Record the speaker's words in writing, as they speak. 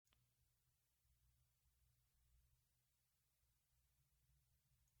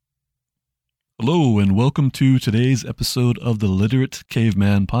Hello, and welcome to today's episode of the Literate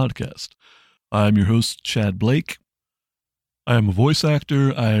Caveman podcast. I'm your host, Chad Blake. I am a voice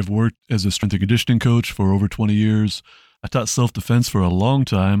actor. I have worked as a strength and conditioning coach for over 20 years. I taught self-defense for a long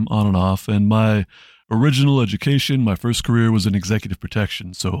time, on and off, and my original education, my first career was in executive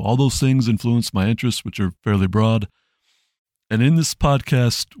protection. So all those things influence my interests, which are fairly broad. And in this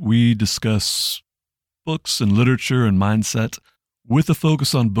podcast, we discuss books and literature and mindset with a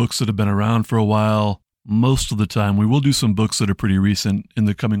focus on books that have been around for a while. Most of the time, we will do some books that are pretty recent in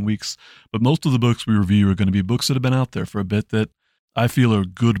the coming weeks, but most of the books we review are going to be books that have been out there for a bit that I feel are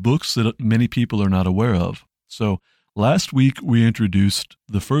good books that many people are not aware of. So last week, we introduced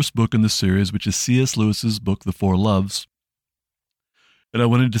the first book in the series, which is C.S. Lewis's book, The Four Loves. And I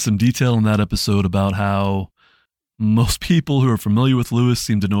went into some detail in that episode about how most people who are familiar with Lewis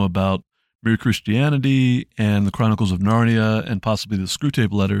seem to know about Mere Christianity and the Chronicles of Narnia and possibly the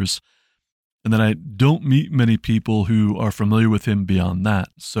Screwtape Letters. And then I don't meet many people who are familiar with him beyond that.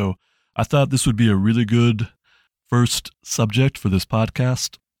 So I thought this would be a really good first subject for this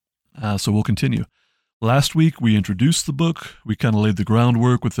podcast. So we'll continue. Last week, we introduced the book. We kind of laid the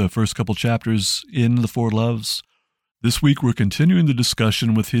groundwork with the first couple chapters in The Four Loves. This week, we're continuing the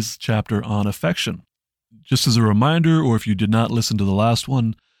discussion with his chapter on affection. Just as a reminder, or if you did not listen to the last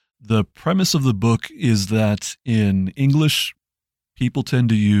one, the premise of the book is that in English, people tend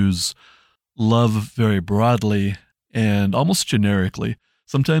to use love very broadly and almost generically.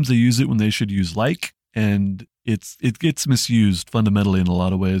 Sometimes they use it when they should use like, and it gets misused fundamentally in a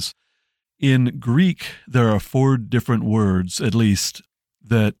lot of ways. In Greek, there are 4 different words, at least,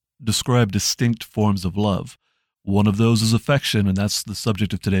 that describe distinct forms of love. One of those is affection, and that's the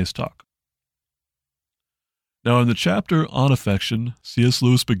subject of today's talk. Now, in the chapter on affection, C.S.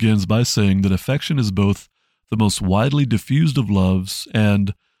 Lewis begins by saying that affection is both the most widely diffused of loves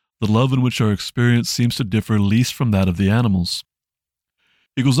and the love in which our experience seems to differ least from that of the animals.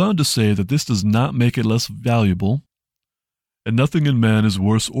 He goes on to say that this does not make it less valuable, and nothing in man is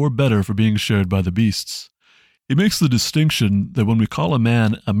worse or better for being shared by the beasts. He makes the distinction that when we call a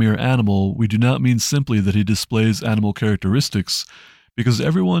man a mere animal, we do not mean simply that he displays animal characteristics, because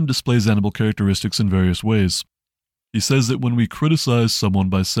everyone displays animal characteristics in various ways. He says that when we criticize someone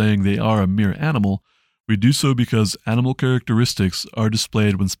by saying they are a mere animal, we do so because animal characteristics are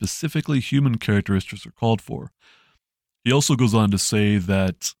displayed when specifically human characteristics are called for. He also goes on to say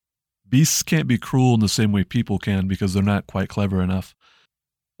that beasts can't be cruel in the same way people can because they're not quite clever enough.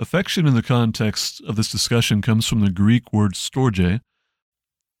 Affection in the context of this discussion comes from the Greek word storge.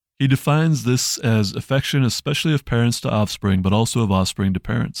 He defines this as affection especially of parents to offspring, but also of offspring to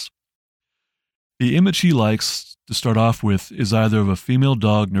parents. The image he likes to start off with is either of a female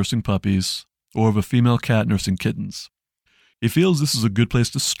dog nursing puppies or of a female cat nursing kittens. He feels this is a good place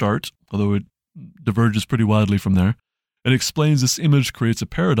to start, although it diverges pretty widely from there, and explains this image creates a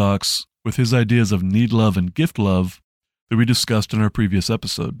paradox with his ideas of need love and gift love that we discussed in our previous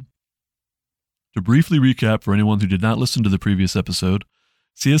episode. To briefly recap for anyone who did not listen to the previous episode,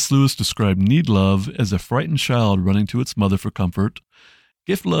 C.S. Lewis described need love as a frightened child running to its mother for comfort.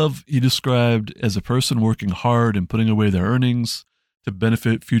 Gift love he described as a person working hard and putting away their earnings to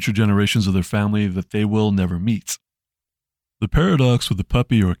benefit future generations of their family that they will never meet. The paradox with the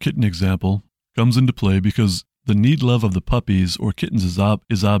puppy or kitten example comes into play because the need love of the puppies or kittens is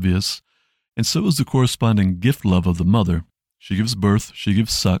obvious, and so is the corresponding gift love of the mother. She gives birth, she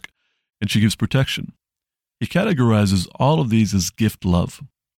gives suck, and she gives protection. He categorizes all of these as gift love.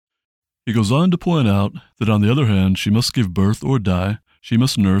 He goes on to point out that on the other hand, she must give birth or die, she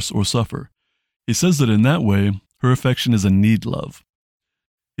must nurse or suffer. He says that in that way, her affection is a need love.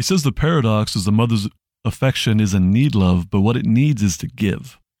 He says the paradox is the mother's affection is a need love, but what it needs is to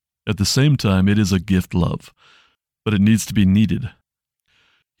give. At the same time, it is a gift love, but it needs to be needed.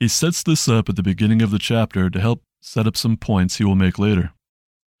 He sets this up at the beginning of the chapter to help set up some points he will make later.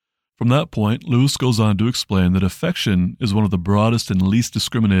 From that point, Lewis goes on to explain that affection is one of the broadest and least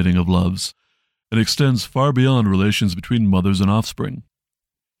discriminating of loves, and extends far beyond relations between mothers and offspring.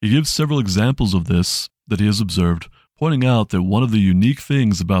 He gives several examples of this that he has observed, pointing out that one of the unique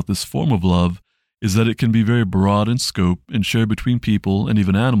things about this form of love is that it can be very broad in scope and shared between people and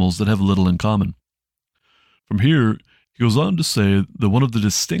even animals that have little in common. From here, he goes on to say that one of the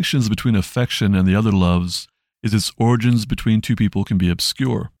distinctions between affection and the other loves is its origins between two people can be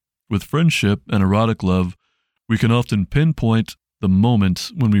obscure. With friendship and erotic love, we can often pinpoint the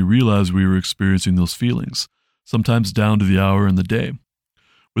moment when we realize we were experiencing those feelings, sometimes down to the hour and the day.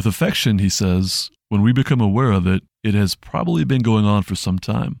 With affection, he says, when we become aware of it, it has probably been going on for some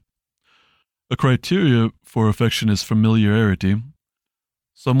time. A criteria for affection is familiarity.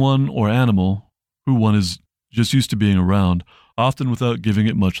 Someone or animal, who one is just used to being around, often without giving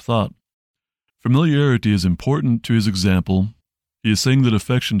it much thought. Familiarity is important to his example. He is saying that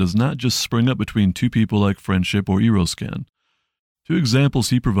affection does not just spring up between two people like friendship or eros can. Two examples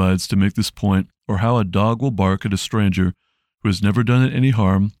he provides to make this point are how a dog will bark at a stranger who has never done it any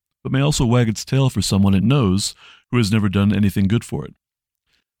harm, but may also wag its tail for someone it knows who has never done anything good for it.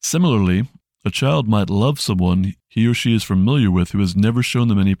 Similarly, a child might love someone he or she is familiar with who has never shown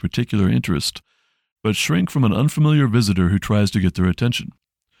them any particular interest, but shrink from an unfamiliar visitor who tries to get their attention.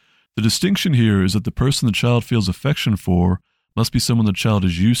 The distinction here is that the person the child feels affection for must be someone the child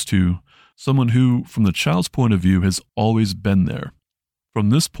is used to, someone who, from the child's point of view, has always been there. From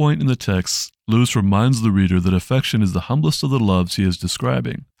this point in the text, Lewis reminds the reader that affection is the humblest of the loves he is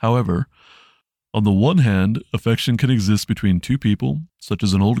describing. However, on the one hand, affection can exist between two people, such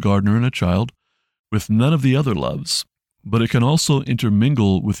as an old gardener and a child, with none of the other loves, but it can also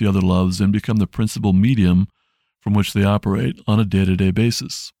intermingle with the other loves and become the principal medium from which they operate on a day-to-day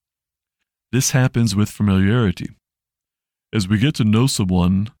basis. This happens with familiarity. As we get to know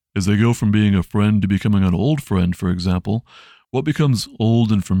someone, as they go from being a friend to becoming an old friend, for example, what becomes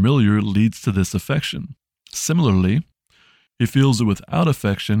old and familiar leads to this affection. Similarly, he feels that without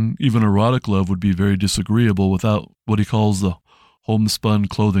affection, even erotic love would be very disagreeable without what he calls the homespun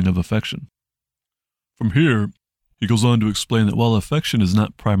clothing of affection. From here, he goes on to explain that while affection is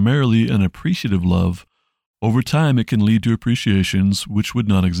not primarily an appreciative love, over time it can lead to appreciations which would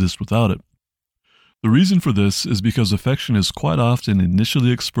not exist without it. The reason for this is because affection is quite often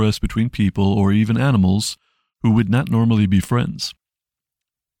initially expressed between people or even animals who would not normally be friends.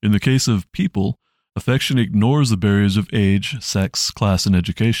 In the case of people, affection ignores the barriers of age, sex, class, and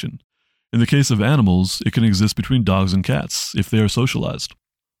education. In the case of animals, it can exist between dogs and cats if they are socialized.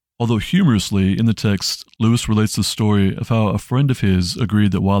 Although humorously, in the text, Lewis relates the story of how a friend of his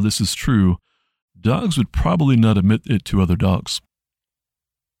agreed that while this is true, dogs would probably not admit it to other dogs.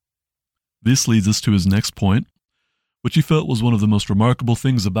 This leads us to his next point, which he felt was one of the most remarkable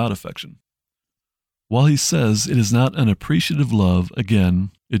things about affection. While he says it is not an appreciative love,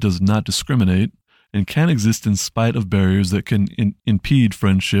 again, it does not discriminate and can exist in spite of barriers that can impede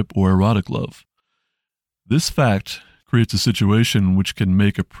friendship or erotic love. This fact creates a situation which can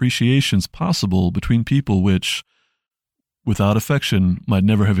make appreciations possible between people which, without affection, might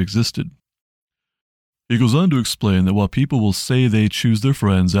never have existed. He goes on to explain that while people will say they choose their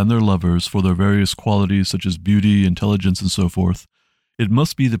friends and their lovers for their various qualities such as beauty, intelligence, and so forth, it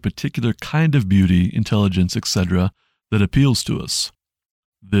must be the particular kind of beauty, intelligence, etc. that appeals to us.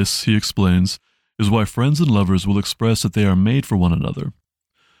 This, he explains, is why friends and lovers will express that they are made for one another.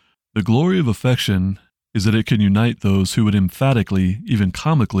 The glory of affection is that it can unite those who would emphatically, even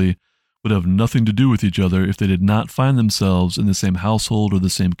comically, would have nothing to do with each other if they did not find themselves in the same household or the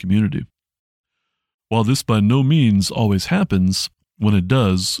same community. While this by no means always happens, when it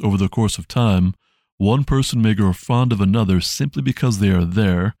does, over the course of time, one person may grow fond of another simply because they are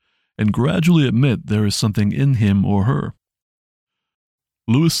there, and gradually admit there is something in him or her.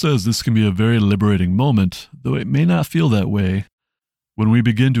 Lewis says this can be a very liberating moment, though it may not feel that way, when we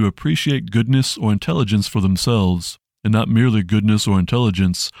begin to appreciate goodness or intelligence for themselves, and not merely goodness or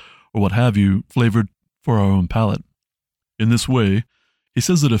intelligence, or what have you, flavored for our own palate. In this way, he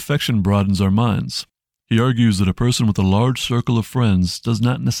says that affection broadens our minds. He argues that a person with a large circle of friends does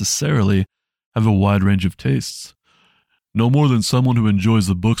not necessarily have a wide range of tastes. No more than someone who enjoys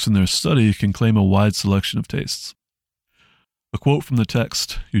the books in their study can claim a wide selection of tastes. A quote from the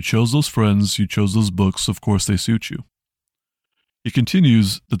text, "You chose those friends, you chose those books, of course they suit you." He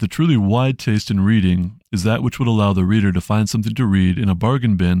continues that the truly wide taste in reading is that which would allow the reader to find something to read in a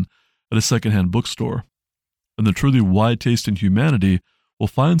bargain bin at a secondhand bookstore. And the truly wide taste in humanity will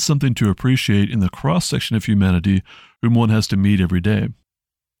find something to appreciate in the cross-section of humanity whom one has to meet every day.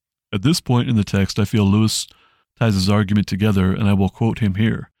 At this point in the text, I feel Lewis ties his argument together, and I will quote him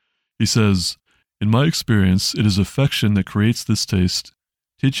here. He says, "In my experience, it is affection that creates this taste,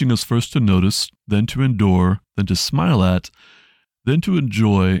 teaching us first to notice, then to endure, then to smile at, then to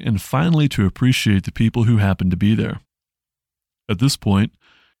enjoy, and finally to appreciate the people who happen to be there." At this point,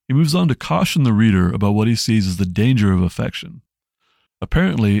 he moves on to caution the reader about what he sees as the danger of affection.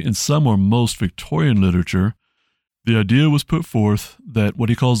 Apparently, in some or most Victorian literature, the idea was put forth that what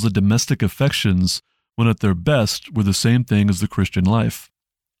he calls the domestic affections, when at their best, were the same thing as the Christian life.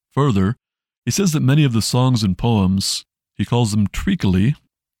 Further, he says that many of the songs and poems, he calls them treacly,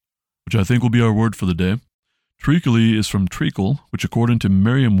 which I think will be our word for the day. Treacly is from treacle, which according to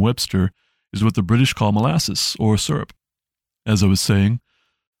Merriam-Webster is what the British call molasses, or syrup. As I was saying,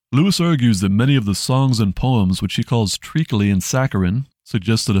 Lewis argues that many of the songs and poems which he calls treacly and saccharine,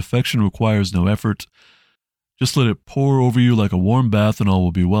 suggests that affection requires no effort. Just let it pour over you like a warm bath and all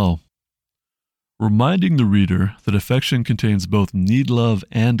will be well. Reminding the reader that affection contains both need love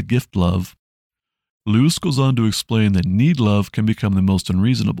and gift love, Lewis goes on to explain that need love can become the most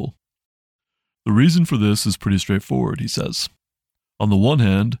unreasonable. The reason for this is pretty straightforward, he says. On the one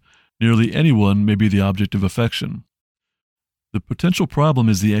hand, nearly anyone may be the object of affection. The potential problem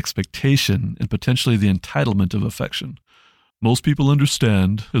is the expectation and potentially the entitlement of affection. Most people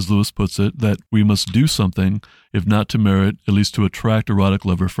understand, as Lewis puts it, that we must do something, if not to merit, at least to attract erotic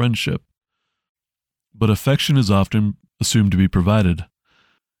love or friendship. But affection is often assumed to be provided.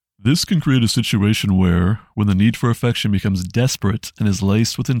 This can create a situation where, when the need for affection becomes desperate and is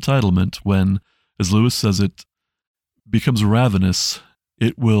laced with entitlement, when, as Lewis says it, becomes ravenous,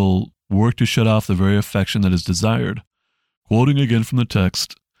 it will work to shut off the very affection that is desired. Quoting again from the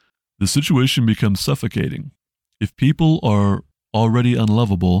text, the situation becomes suffocating. If people are already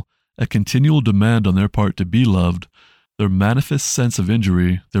unlovable, a continual demand on their part to be loved, their manifest sense of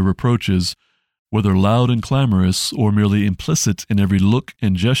injury, their reproaches, whether loud and clamorous or merely implicit in every look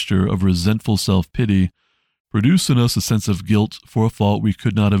and gesture of resentful self-pity, produce in us a sense of guilt for a fault we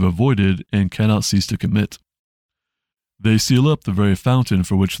could not have avoided and cannot cease to commit. They seal up the very fountain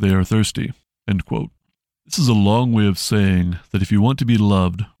for which they are thirsty. End quote. This is a long way of saying that if you want to be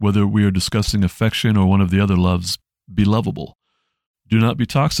loved, whether we are discussing affection or one of the other loves, be lovable. Do not be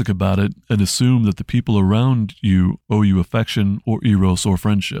toxic about it and assume that the people around you owe you affection or eros or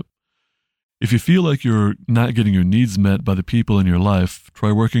friendship. If you feel like you're not getting your needs met by the people in your life,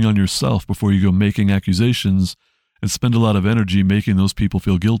 try working on yourself before you go making accusations and spend a lot of energy making those people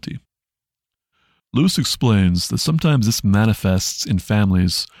feel guilty. Lewis explains that sometimes this manifests in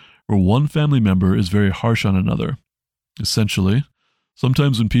families where one family member is very harsh on another. Essentially,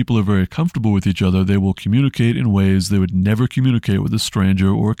 sometimes when people are very comfortable with each other, they will communicate in ways they would never communicate with a stranger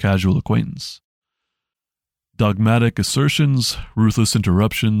or a casual acquaintance. Dogmatic assertions, ruthless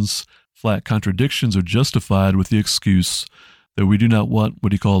interruptions, flat contradictions are justified with the excuse that we do not want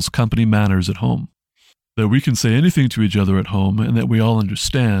what he calls company manners at home, that we can say anything to each other at home and that we all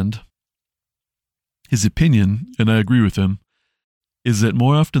understand. His opinion, and I agree with him, is that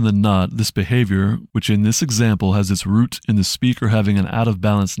more often than not, this behavior, which in this example has its root in the speaker having an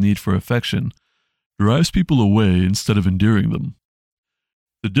out-of-balance need for affection, drives people away instead of endearing them.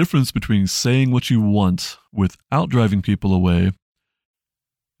 The difference between saying what you want without driving people away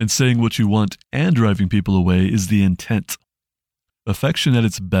and saying what you want and driving people away is the intent. Affection at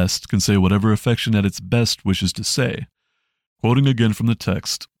its best can say whatever affection at its best wishes to say. Quoting again from the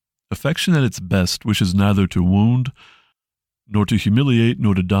text, affection at its best wishes neither to wound, nor to humiliate,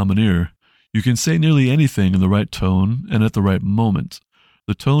 nor to domineer. You can say nearly anything in the right tone and at the right moment,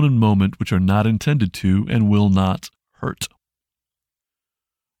 the tone and moment which are not intended to and will not hurt.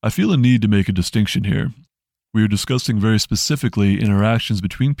 I feel a need to make a distinction here. We are discussing very specifically interactions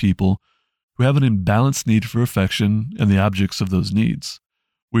between people who have an imbalanced need for affection and the objects of those needs.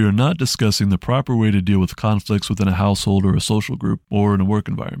 We are not discussing the proper way to deal with conflicts within a household or a social group or in a work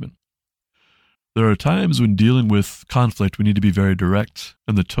environment. There are times when dealing with conflict we need to be very direct,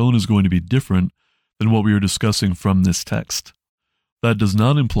 and the tone is going to be different than what we are discussing from this text. That does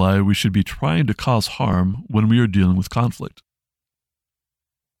not imply we should be trying to cause harm when we are dealing with conflict.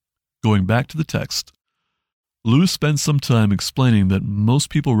 Going back to the text, Lewis spends some time explaining that most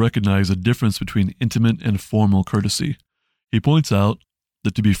people recognize a difference between intimate and formal courtesy. He points out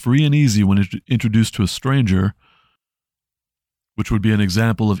that to be free and easy when introduced to a stranger, which would be an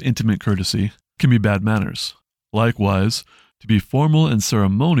example of intimate courtesy, can be bad manners. Likewise, to be formal and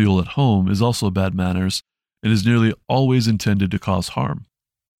ceremonial at home is also bad manners and is nearly always intended to cause harm.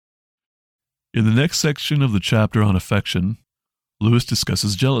 In the next section of the chapter on affection, Lewis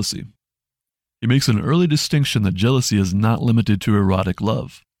discusses jealousy. He makes an early distinction that jealousy is not limited to erotic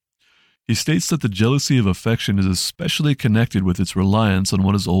love. He states that the jealousy of affection is especially connected with its reliance on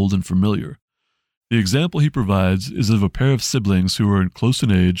what is old and familiar. The example he provides is of a pair of siblings who are close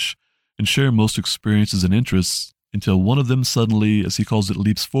in age and share most experiences and interests until one of them suddenly, as he calls it,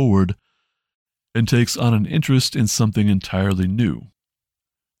 leaps forward and takes on an interest in something entirely new.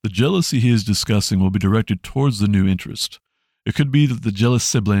 The jealousy he is discussing will be directed towards the new interest. It could be that the jealous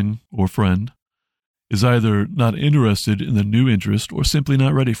sibling or friend is either not interested in the new interest or simply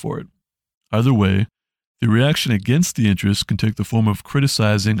not ready for it. Either way, the reaction against the interest can take the form of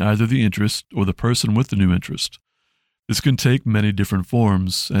criticizing either the interest or the person with the new interest. This can take many different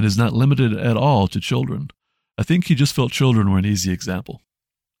forms and is not limited at all to children. I think he just felt children were an easy example.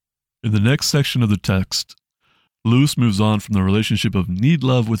 In the next section of the text, Lewis moves on from the relationship of need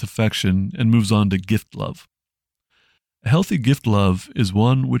love with affection and moves on to gift love. A healthy gift love is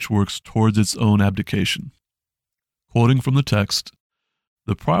one which works towards its own abdication. Quoting from the text,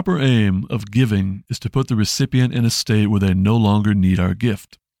 "The proper aim of giving is to put the recipient in a state where they no longer need our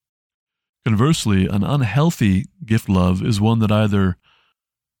gift. Conversely, an unhealthy gift love is one that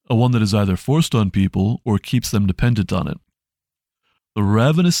is either forced on people or keeps them dependent on it. The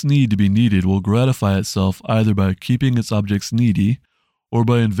ravenous need to be needed will gratify itself either by keeping its objects needy or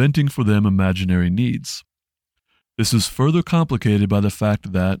by inventing for them imaginary needs. This is further complicated by the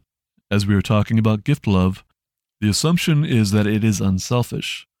fact that, as we are talking about gift love, the assumption is that it is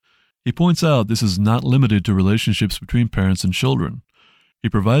unselfish. He points out this is not limited to relationships between parents and children. He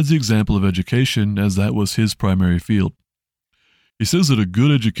provides the example of education as that was his primary field. He says that a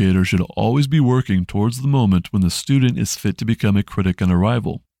good educator should always be working towards the moment when the student is fit to become a critic and a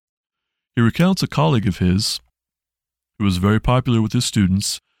rival. He recounts a colleague of his who was very popular with his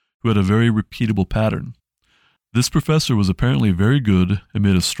students, who had a very repeatable pattern. This professor was apparently very good and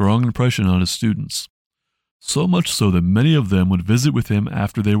made a strong impression on his students, so much so that many of them would visit with him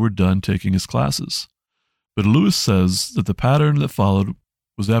after they were done taking his classes. But Lewis says that the pattern that followed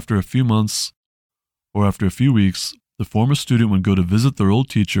was after a few months or after a few weeks, the former student would go to visit their old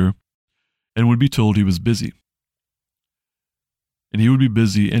teacher and would be told he was busy. And he would be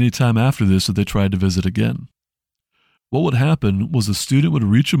busy any time after this if they tried to visit again. What would happen was the student would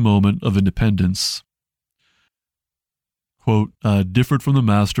reach a moment of independence, quote, differed from the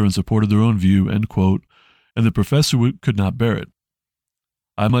master and supported their own view, end quote, and the professor could not bear it.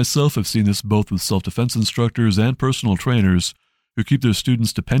 I myself have seen this both with self-defense instructors and personal trainers who keep their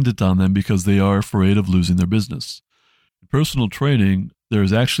students dependent on them because they are afraid of losing their business. In personal training, there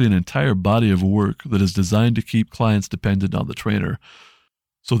is actually an entire body of work that is designed to keep clients dependent on the trainer,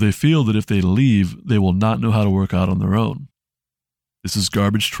 so they feel that if they leave, they will not know how to work out on their own. This is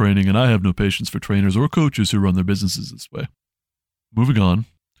garbage training, and I have no patience for trainers or coaches who run their businesses this way. Moving on,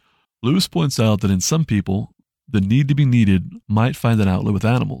 Lewis points out that in some people, the need to be needed might find an outlet with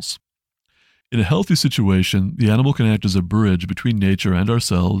animals. In a healthy situation, the animal can act as a bridge between nature and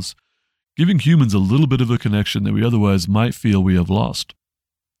ourselves, giving humans a little bit of a connection that we otherwise might feel we have lost.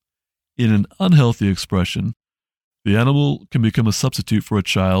 In an unhealthy expression, the animal can become a substitute for a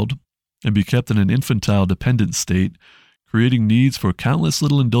child and be kept in an infantile dependent state, creating needs for countless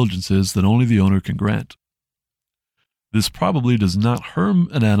little indulgences that only the owner can grant. This probably does not harm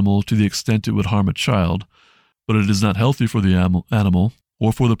an animal to the extent it would harm a child, but it is not healthy for the animal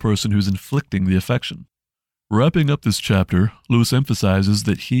or for the person who's inflicting the affection. Wrapping up this chapter, Lewis emphasizes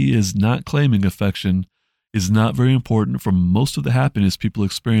that he is not claiming affection is not very important for most of the happiness people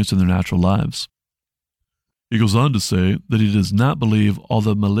experience in their natural lives. He goes on to say that he does not believe all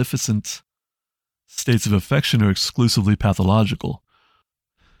the maleficent states of affection are exclusively pathological.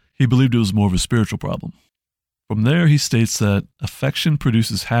 He believed it was more of a spiritual problem. From there, he states that affection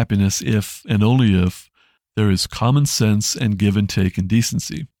produces happiness if, and only if, there is common sense and give and take and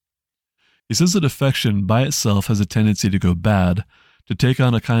decency. He says that affection by itself has a tendency to go bad, to take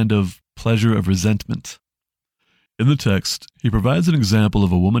on a kind of pleasure of resentment. In the text, he provides an example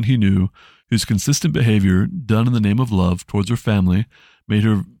of a woman he knew whose consistent behavior, done in the name of love towards her family, made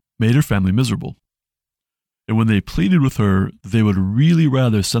her family miserable. And when they pleaded with her that they would really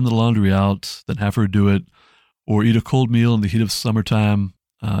rather send the laundry out than have her do it, or eat a cold meal in the heat of summertime,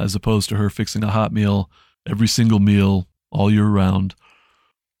 as opposed to her fixing a hot meal every single meal all year round,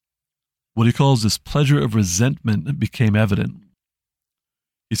 what he calls this pleasure of resentment became evident.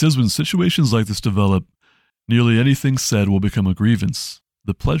 He says when situations like this develop, nearly anything said will become a grievance.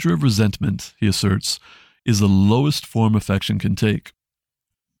 The pleasure of resentment, he asserts, is the lowest form affection can take.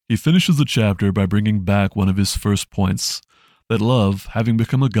 He finishes the chapter by bringing back one of his first points, that love, having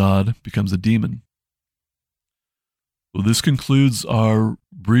become a god, becomes a demon. Well, this concludes our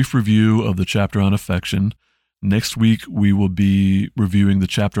brief review of the chapter on affection. Next week, we will be reviewing the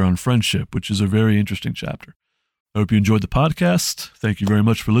chapter on friendship, which is a very interesting chapter. I hope you enjoyed the podcast. Thank you very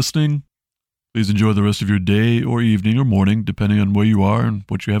much for listening. Please enjoy the rest of your day or evening or morning, depending on where you are and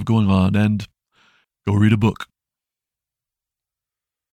what you have going on, and go read a book.